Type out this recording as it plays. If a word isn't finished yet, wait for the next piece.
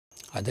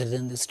Other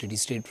than the steady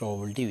state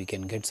probability, we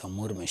can get some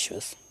more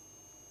measures.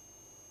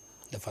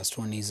 The first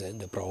one is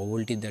the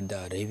probability that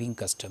the arriving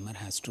customer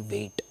has to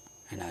wait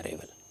an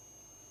arrival.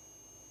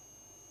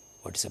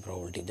 What is the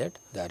probability that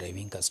the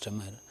arriving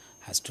customer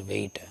has to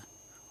wait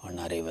on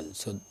arrival?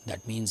 So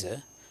that means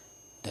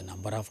the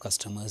number of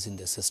customers in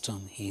the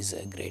system is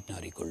greater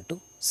or equal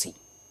to C.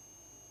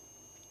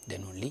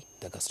 Then only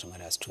the customer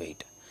has to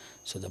wait.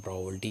 So the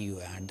probability,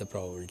 you add the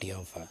probability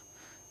of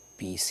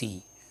Pn,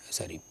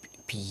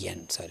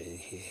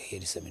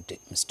 here is a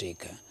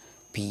mistake,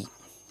 P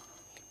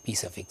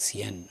suffix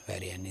n, where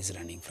n is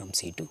running from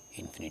C to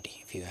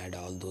infinity. If you add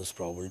all those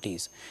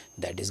probabilities,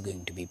 that is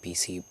going to be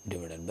Pc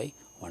divided by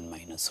 1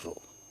 minus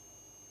rho.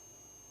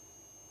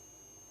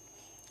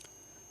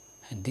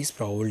 And this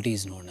probability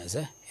is known as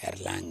a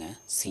Erlang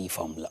C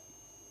formula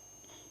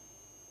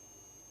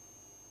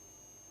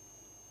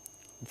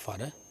for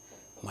a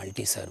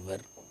multi-server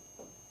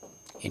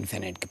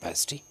infinite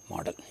capacity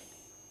model.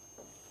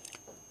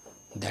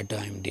 That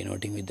I am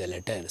denoting with the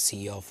letter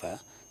C of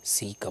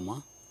C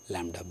comma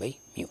lambda by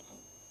mu,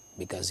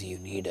 because you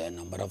need a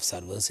number of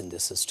servers in the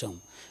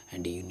system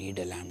and you need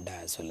a lambda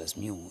as well as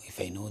mu.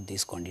 If I know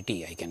this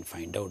quantity, I can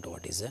find out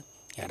what is a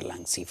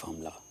Erlang C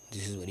formula.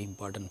 This is very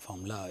important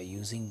formula.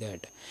 Using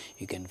that,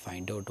 you can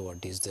find out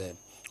what is the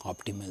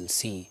optimal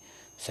C,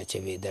 such a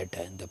way that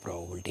the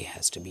probability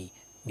has to be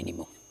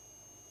minimum.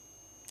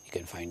 You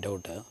can find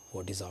out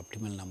what is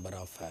optimal number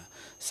of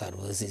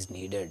servers is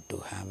needed to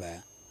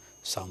have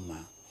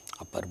some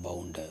upper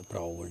bound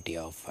probability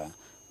of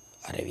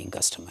arriving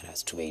customer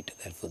has to wait.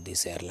 Therefore,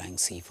 this Erlang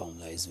C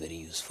formula is very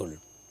useful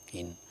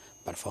in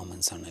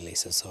performance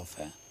analysis of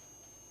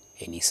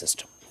any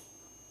system.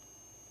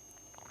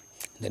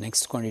 The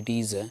next quantity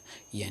is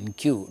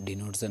NQ,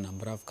 denotes the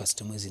number of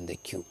customers in the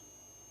queue.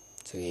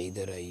 So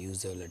either I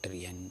use the letter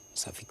N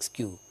suffix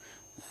Q,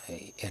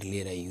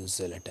 earlier I used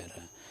the letter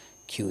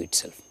Q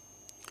itself.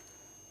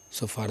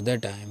 So for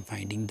that, I am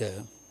finding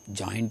the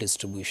joint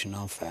distribution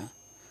of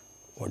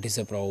what is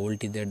the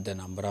probability that the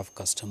number of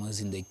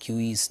customers in the queue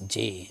is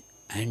J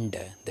and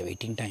the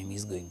waiting time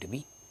is going to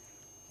be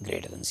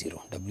greater than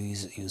 0. W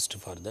is used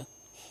for the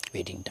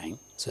waiting time.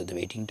 So the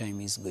waiting time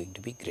is going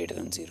to be greater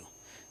than 0.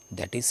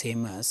 That is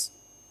same as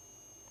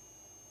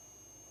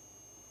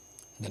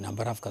the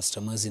number of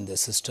customers in the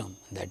system,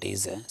 that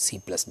is C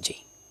plus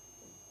J.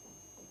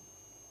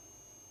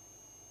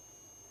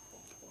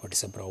 What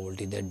is the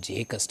probability that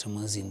J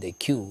customers in the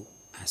queue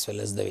as well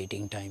as the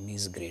waiting time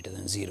is greater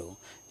than 0?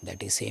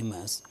 That is same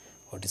as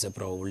what is the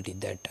probability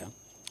that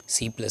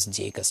C plus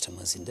J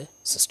customers in the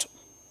system.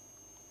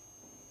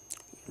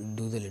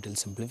 Do the little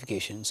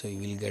simplification, so you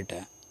will get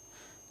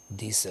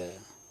this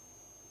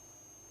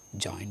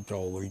joint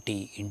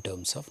probability in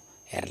terms of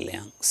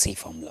Erlang C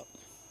formula.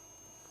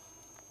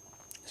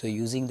 So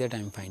using that, I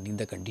am finding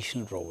the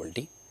conditional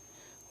probability.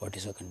 What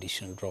is the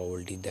conditional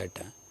probability that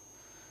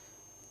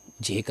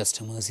J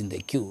customers in the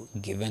queue,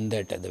 given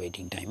that the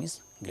waiting time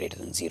is greater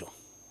than 0.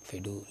 If I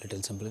do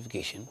little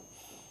simplification,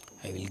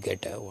 I will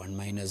get 1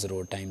 minus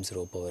rho times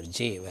rho power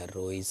j, where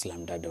rho is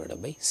lambda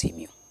divided by C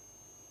mu.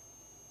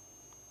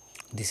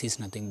 This is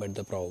nothing but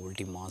the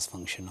probability mass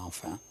function of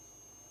a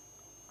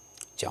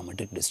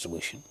geometric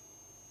distribution.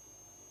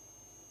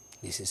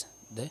 This is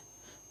the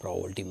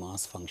probability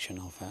mass function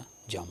of a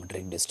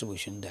geometric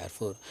distribution.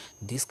 Therefore,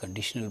 this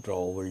conditional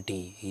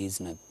probability is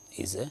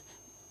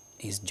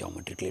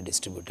geometrically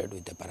distributed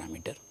with the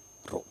parameter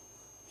rho.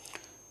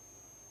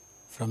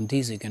 From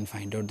this, you can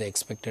find out the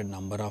expected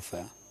number of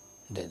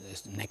the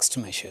next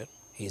measure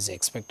is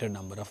expected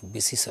number of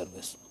busy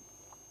servers.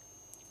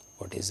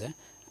 What is the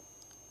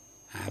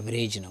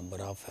average number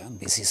of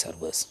busy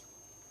servers?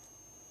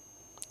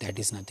 That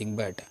is nothing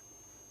but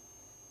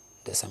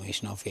the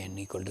summation of n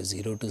equal to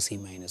 0 to c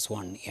minus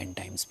 1 n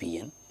times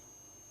Pn.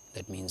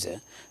 That means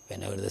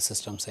whenever the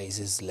system size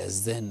is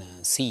less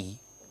than c,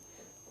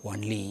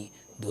 only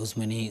those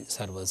many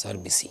servers are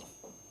busy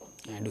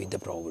and with the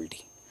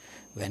probability.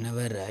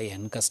 Whenever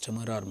n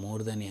customer or more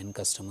than n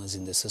customers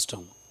in the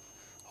system,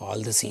 all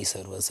the C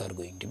servers are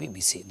going to be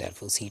busy.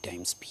 Therefore, C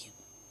times Pn.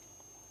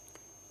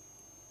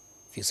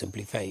 If you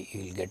simplify,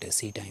 you will get a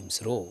C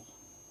times rho.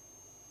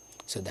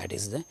 So that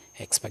is the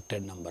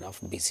expected number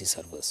of busy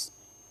servers.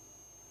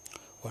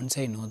 Once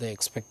I know the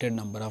expected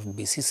number of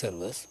busy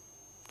servers,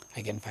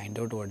 I can find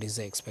out what is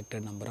the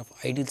expected number of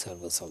idle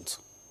servers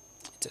also.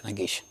 It's a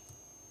negation.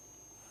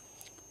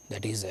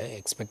 That is, the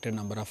expected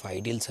number of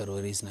ideal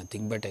server is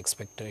nothing but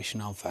expectation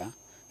of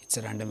it's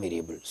a random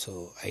variable.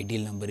 So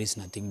ideal number is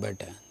nothing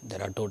but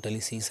there are totally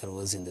C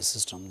servers in the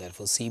system.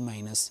 Therefore, C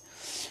minus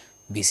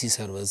BC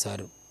servers are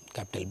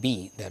capital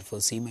B.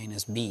 Therefore, C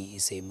minus B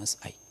is same as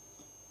I.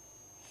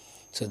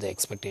 So the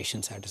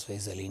expectation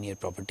satisfies the linear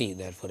property.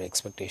 Therefore,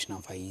 expectation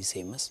of I is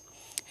same as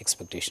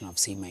expectation of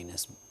C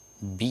minus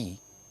B.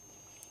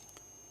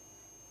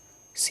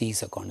 C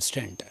is a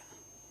constant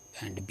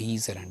and B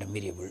is a random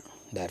variable.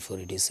 Therefore,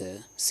 it is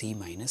a C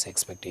minus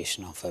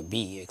expectation of a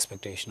B.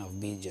 Expectation of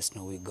B, just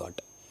now we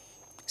got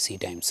C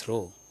times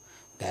rho.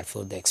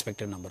 Therefore, the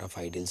expected number of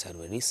ideal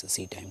server is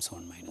C times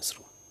 1 minus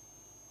rho.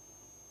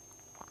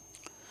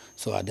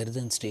 So, other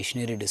than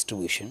stationary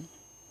distribution,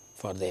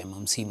 for the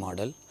MMC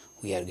model,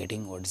 we are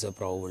getting what is the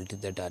probability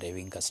that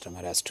arriving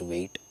customer has to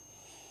wait,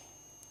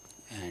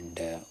 and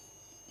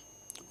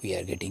we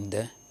are getting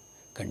the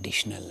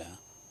conditional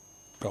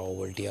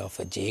probability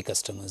of j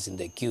customers in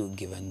the queue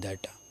given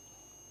that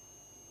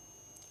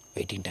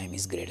waiting time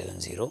is greater than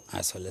 0,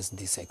 as well as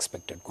these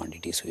expected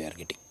quantities we are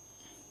getting.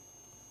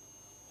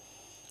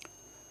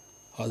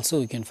 Also,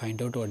 we can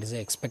find out what is the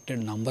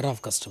expected number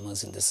of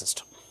customers in the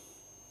system.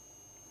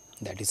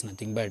 That is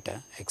nothing but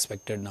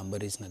expected number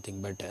is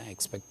nothing but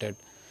expected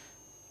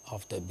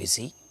of the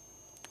busy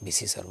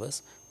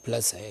servers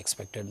plus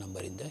expected number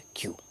in the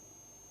queue.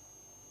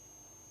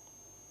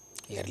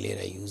 Earlier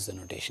I used the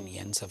notation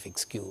n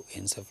suffix q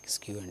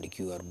and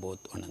q are both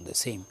one and the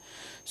same.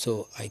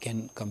 So, I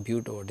can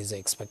compute what is the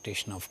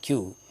expectation of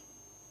q,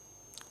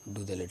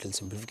 do the little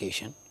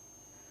simplification,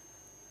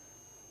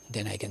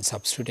 then I can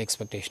substitute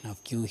expectation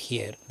of q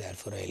here,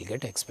 therefore, I will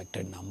get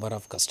expected number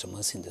of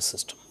customers in the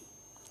system.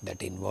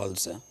 That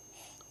involves the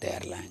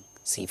Erlang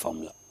C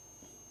formula.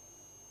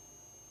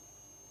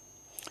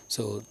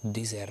 So,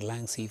 this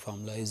Erlang C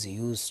formula is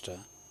used to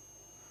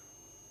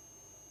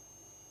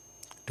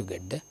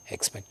get the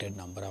expected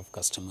number of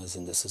customers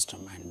in the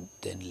system, and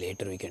then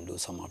later we can do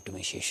some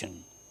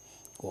optimization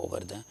over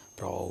the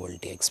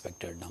probability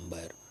expected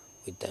number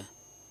with the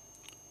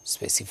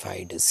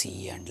specified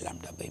C and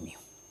lambda by mu.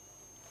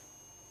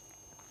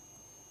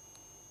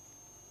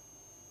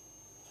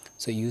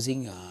 So,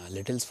 using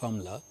Little's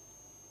formula,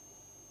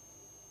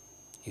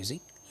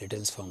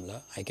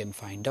 I can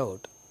find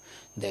out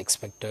the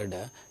expected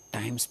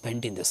time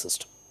spent in the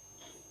system,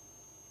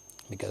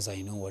 because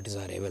I know what is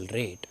our arrival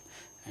rate,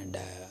 and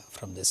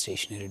from the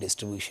stationary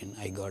distribution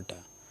I got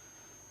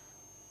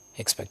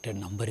expected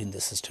number in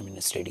the system in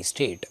a steady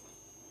state.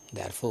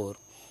 Therefore,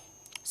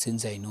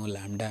 since I know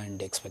lambda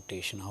and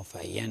expectation of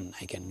n,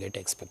 I can get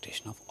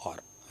expectation of r,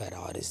 where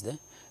r is the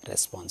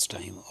response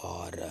time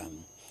or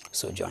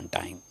sojourn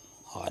time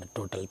or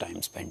total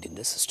time spent in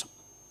the system.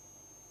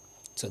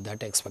 So,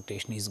 that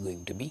expectation is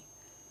going to be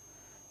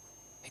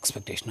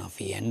expectation of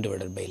n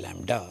divided by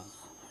lambda.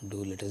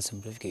 Do little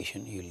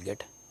simplification, you will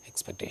get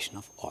expectation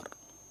of r.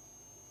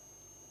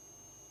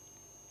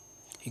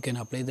 You can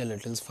apply the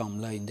Little's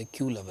formula in the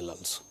queue level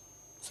also.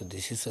 So,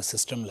 this is a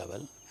system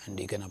level, and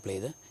you can apply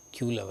the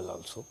queue level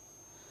also.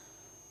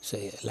 So,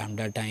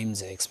 lambda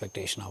times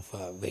expectation of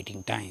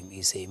waiting time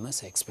is same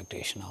as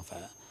expectation of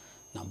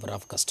number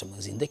of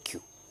customers in the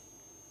queue.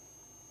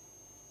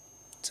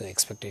 So,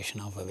 expectation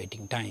of a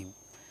waiting time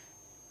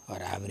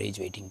or average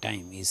waiting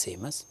time is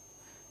same as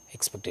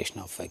expectation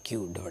of a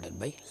q divided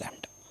by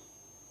lambda.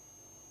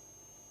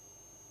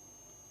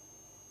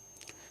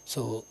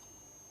 So,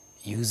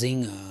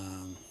 using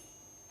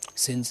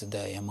since the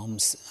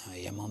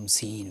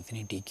MMC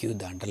infinity q,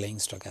 the underlying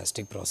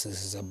stochastic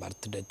process is a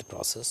birth death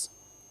process,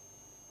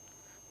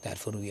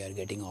 therefore, we are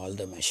getting all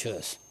the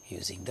measures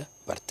using the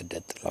birth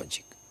death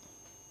logic.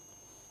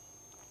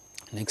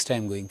 Next, I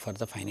am going for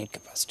the finite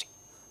capacity.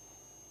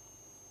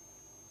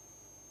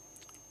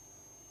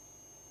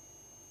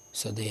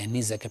 So, the n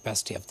is the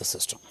capacity of the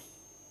system.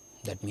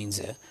 That means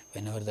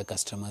whenever the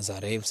customers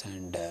arrives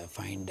and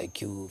find the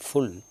queue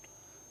full,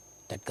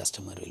 that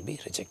customer will be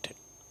rejected.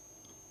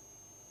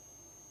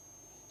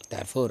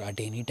 Therefore, at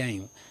any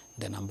time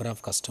the number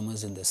of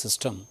customers in the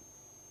system,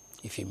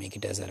 if you make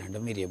it as a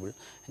random variable,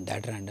 and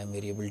that random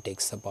variable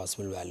takes the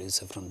possible values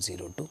from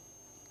 0 to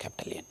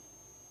capital N.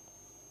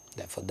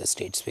 Therefore, the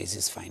state space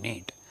is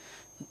finite.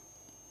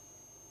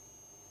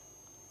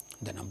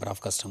 The number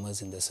of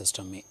customers in the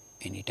system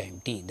any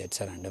time t, that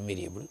is a random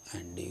variable,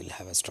 and you will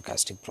have a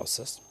stochastic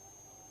process.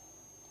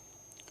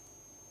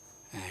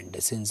 And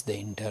since the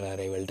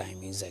inter-arrival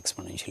time is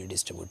exponentially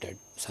distributed,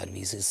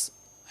 service is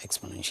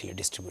exponentially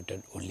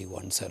distributed, only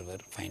one server,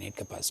 finite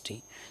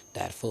capacity.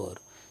 Therefore,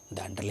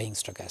 the underlying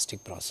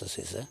stochastic process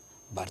is a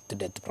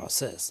birth-death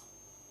process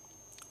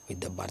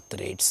with the birth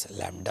rates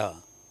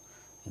lambda,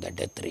 the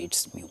death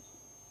rates mu.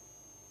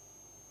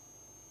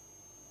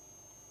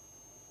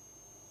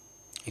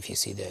 If you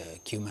see the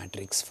Q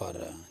matrix for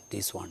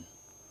this one,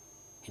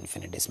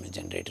 infinitesimal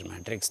generator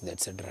matrix, that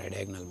is a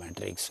diagonal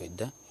matrix with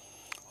the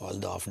all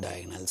the off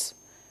diagonals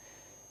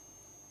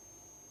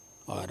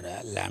or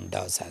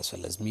lambdas as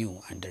well as mu,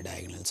 and the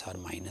diagonals are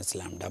minus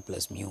lambda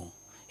plus mu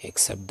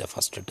except the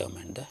first term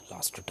and the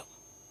last term,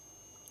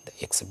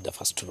 except the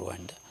first row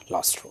and the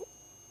last row.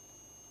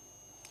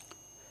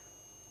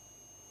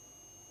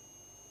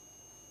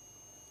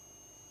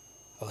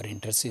 Our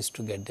interest is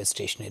to get the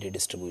stationary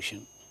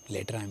distribution.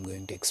 Later I am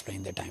going to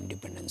explain the time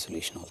dependent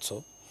solution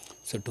also.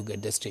 So, to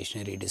get the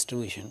stationary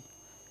distribution,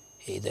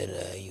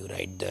 either you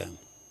write the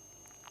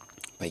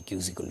pi q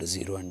is equal to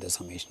 0 and the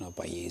summation of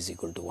pi a is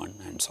equal to 1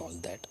 and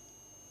solve that,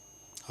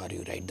 or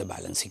you write the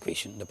balance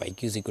equation. The pi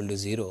q is equal to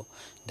 0,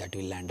 that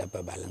will end up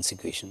a balance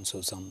equation.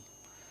 So, some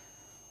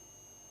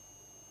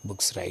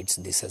books writes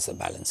this as a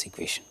balance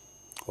equation.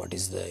 What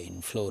is the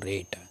inflow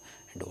rate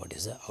and what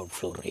is the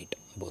outflow rate?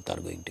 Both are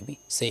going to be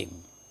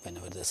same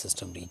whenever the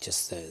system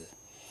reaches the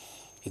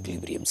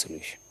equilibrium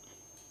solution.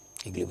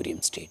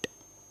 equilibrium state.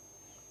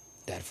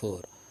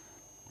 Therefore,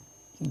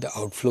 the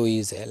outflow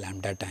is a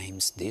lambda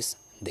times this,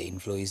 the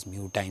inflow is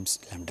mu times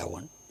lambda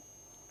 1.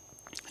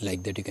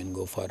 Like that you can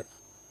go for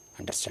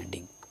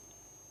understanding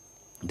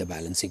the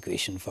balance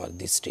equation for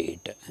this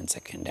state and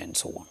second and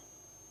so on.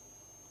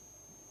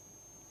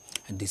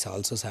 And this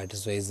also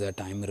satisfies the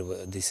time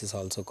this is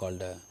also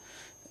called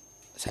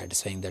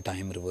satisfying the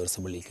time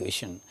reversible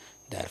equation.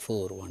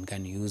 Therefore, one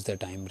can use the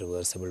time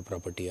reversible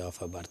property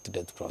of a birth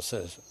death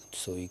process,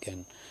 so you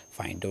can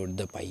find out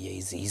the pi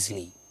i's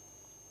easily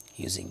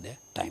using the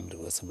time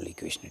reversible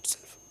equation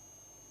itself.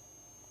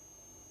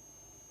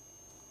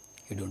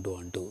 You don't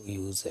want to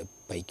use a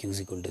pi q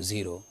is equal to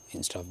 0.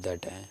 Instead of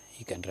that,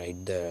 you can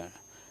write the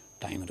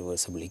time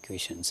reversible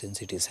equation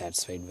since it is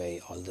satisfied by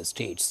all the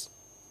states.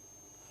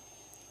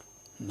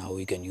 Now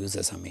we can use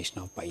the summation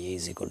of pi a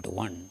is equal to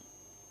 1,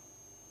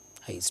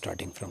 I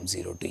starting from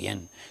 0 to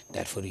n.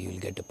 Therefore, you will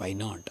get a pi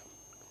naught,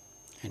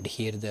 and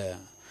here the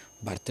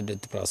birth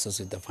death process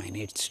with the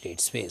finite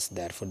state space.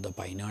 Therefore, the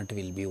pi naught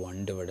will be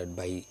 1 divided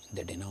by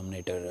the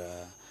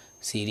denominator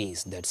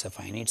series, that is a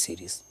finite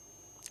series,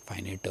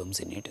 finite terms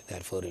in it.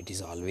 Therefore, it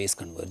is always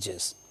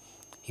converges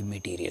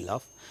immaterial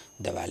of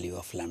the value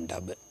of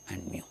lambda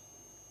and mu.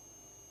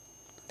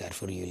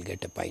 Therefore, you will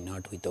get a pi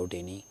naught without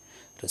any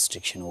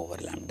restriction over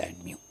lambda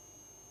and mu.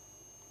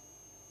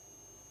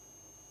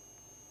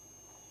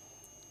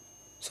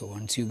 So,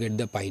 once you get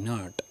the pi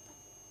naught,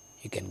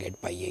 you can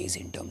get pi a is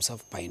in terms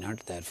of pi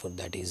naught. Therefore,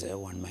 that is a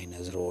 1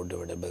 minus rho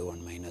divided by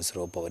 1 minus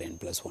rho power n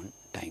plus 1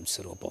 times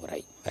rho power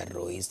I, where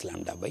rho is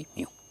lambda by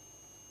mu.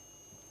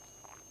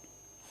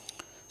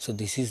 So,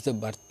 this is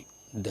the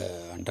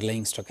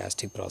underlying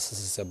stochastic process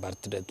is a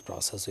birth death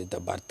process with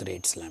the birth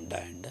rates lambda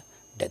and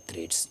death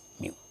rates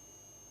mu.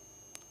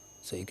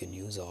 So, you can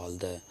use all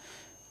the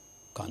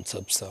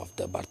concepts of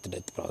the birth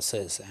death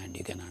process and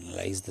you can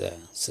analyze the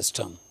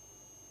system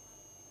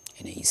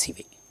in an easy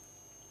way.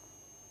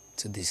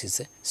 So, this is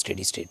a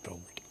steady state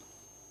probability.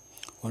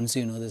 Once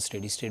you know the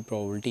steady state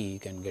probability, you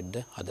can get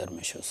the other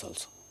measures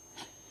also.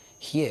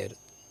 Here,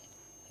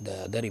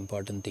 the other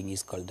important thing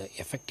is called the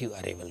effective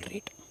arrival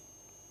rate.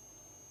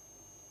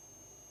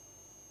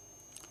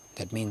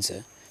 That means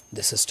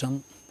the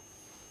system,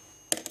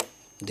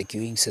 the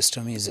queuing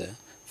system is a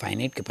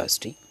finite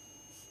capacity.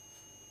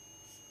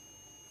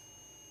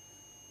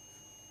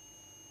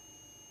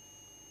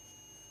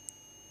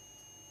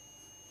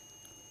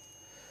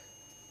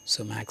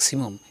 So,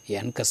 maximum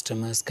n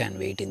customers can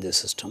wait in the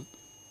system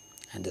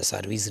and the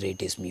service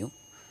rate is mu,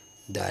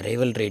 the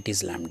arrival rate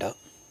is lambda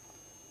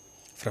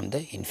from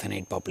the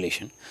infinite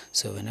population.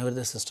 So, whenever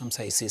the system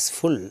size is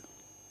full,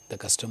 the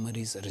customer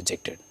is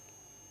rejected.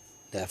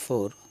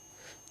 Therefore,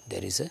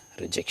 there is a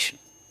rejection.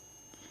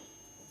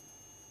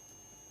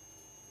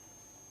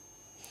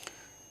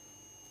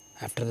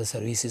 After the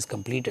service is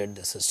completed,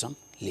 the system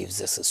leaves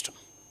the system.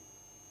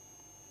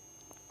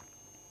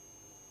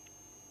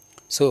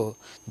 So,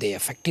 the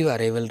effective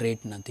arrival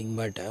rate nothing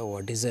but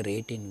what is the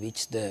rate in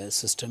which the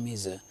system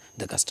is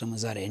the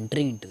customers are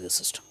entering into the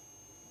system.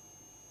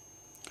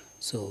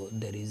 So,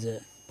 there is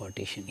a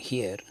partition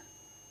here.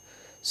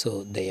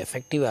 So, the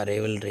effective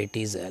arrival rate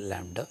is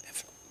lambda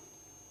f.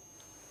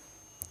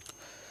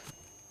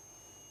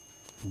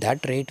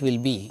 That rate will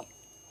be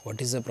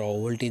what is the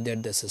probability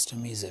that the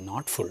system is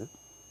not full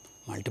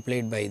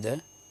multiplied by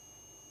the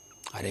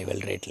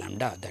arrival rate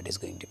lambda, that is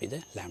going to be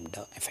the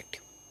lambda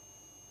effective.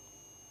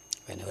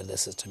 Whenever the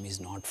system is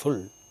not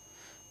full,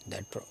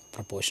 that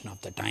proportion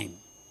of the time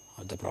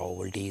or the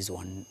probability is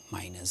 1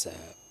 minus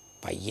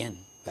pi n,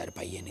 where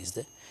pi n is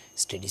the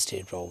steady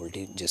state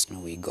probability. Just now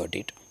we got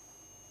it.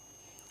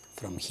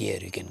 From here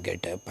you can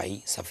get a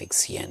pi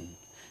suffix n,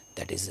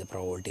 that is the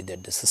probability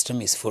that the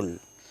system is full,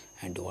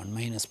 and 1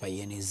 minus pi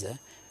n is the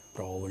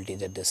probability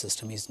that the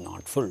system is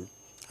not full,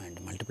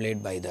 and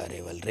multiplied by the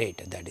arrival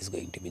rate, that is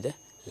going to be the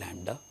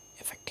lambda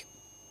effective.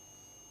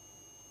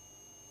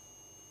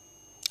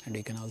 And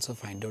you can also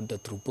find out the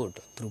throughput.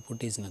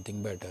 Throughput is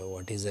nothing but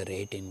what is the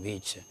rate in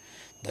which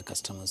the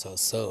customers are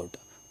served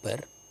per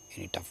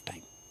unit of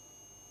time.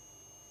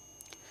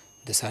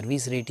 The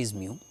service rate is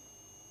mu,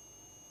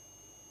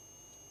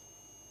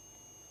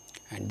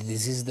 and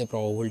this is the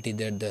probability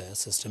that the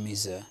system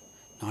is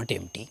not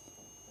empty,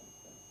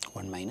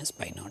 1 minus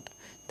pi naught.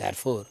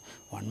 Therefore,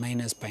 1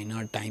 minus pi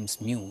naught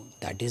times mu,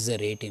 that is the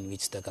rate in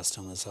which the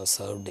customers are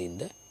served in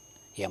the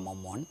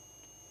MM1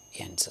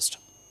 n system.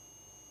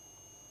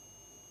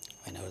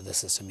 Whenever the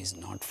system is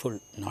not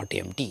full,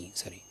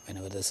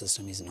 whenever the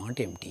system is not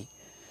empty,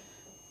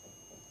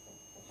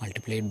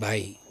 multiplied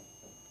by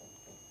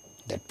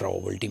that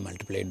probability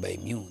multiplied by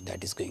mu,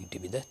 that is going to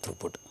be the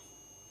throughput.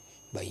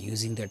 By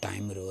using the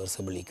time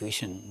reversible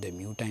equation, the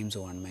mu times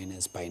 1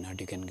 minus pi naught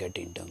you can get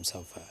in terms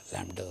of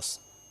lambdas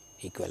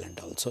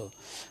equivalent also,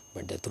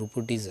 but the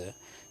throughput is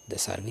the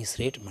service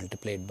rate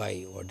multiplied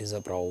by what is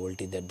the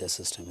probability that the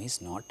system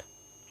is not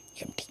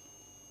empty.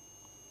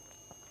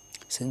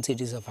 Since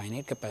it is a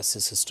finite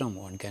capacity system,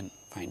 one can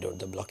find out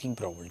the blocking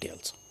probability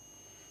also.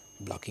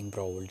 Blocking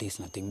probability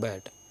is nothing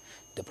but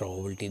the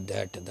probability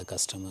that the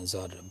customers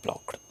are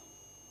blocked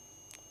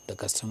The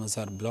customers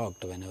are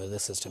blocked whenever the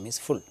system is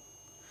full.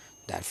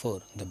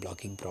 Therefore, the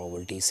blocking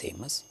probability is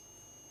same as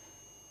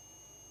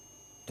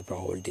the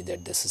probability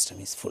that the system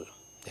is full,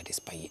 that is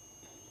pi a.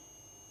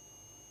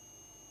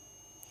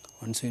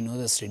 Once you know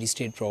the steady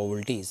state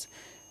probabilities,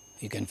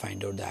 you can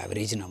find out the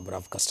average number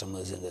of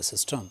customers in the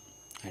system,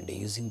 and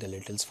using the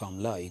Little's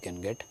formula you can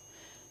get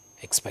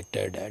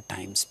expected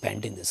time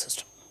spent in the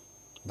system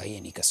by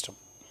any customer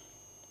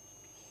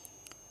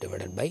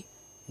divided by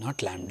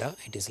not lambda,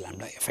 it is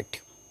lambda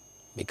effective,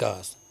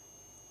 because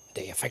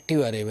the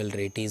effective arrival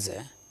rate is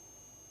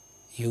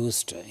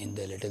used in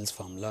the Little's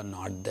formula,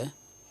 not the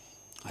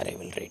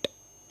arrival rate.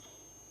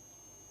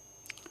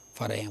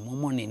 For a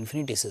MM on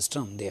infinity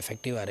system, the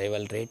effective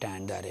arrival rate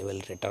and the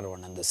arrival rate are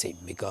one and the same,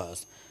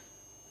 because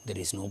there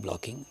is no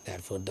blocking.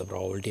 Therefore, the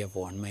probability of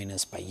 1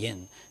 minus pi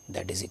n,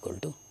 that is equal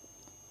to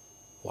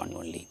 1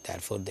 only.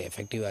 Therefore, the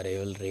effective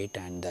arrival rate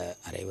and the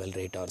arrival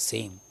rate are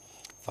same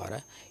for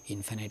a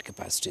infinite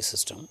capacity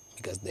system,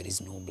 because there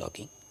is no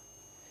blocking.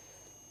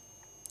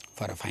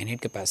 For a finite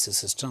capacity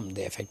system,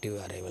 the effective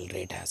arrival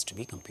rate has to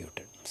be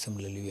computed.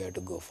 Similarly, we have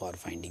to go for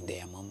finding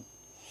the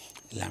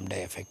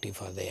lambda effective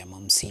for the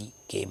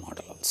MMC-K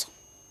model also.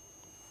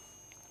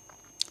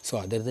 So,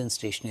 other than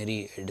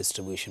stationary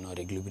distribution or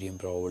equilibrium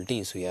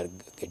probabilities, we are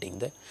getting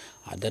the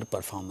other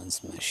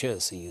performance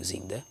measures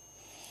using the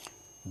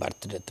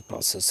birth death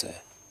process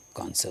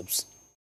concepts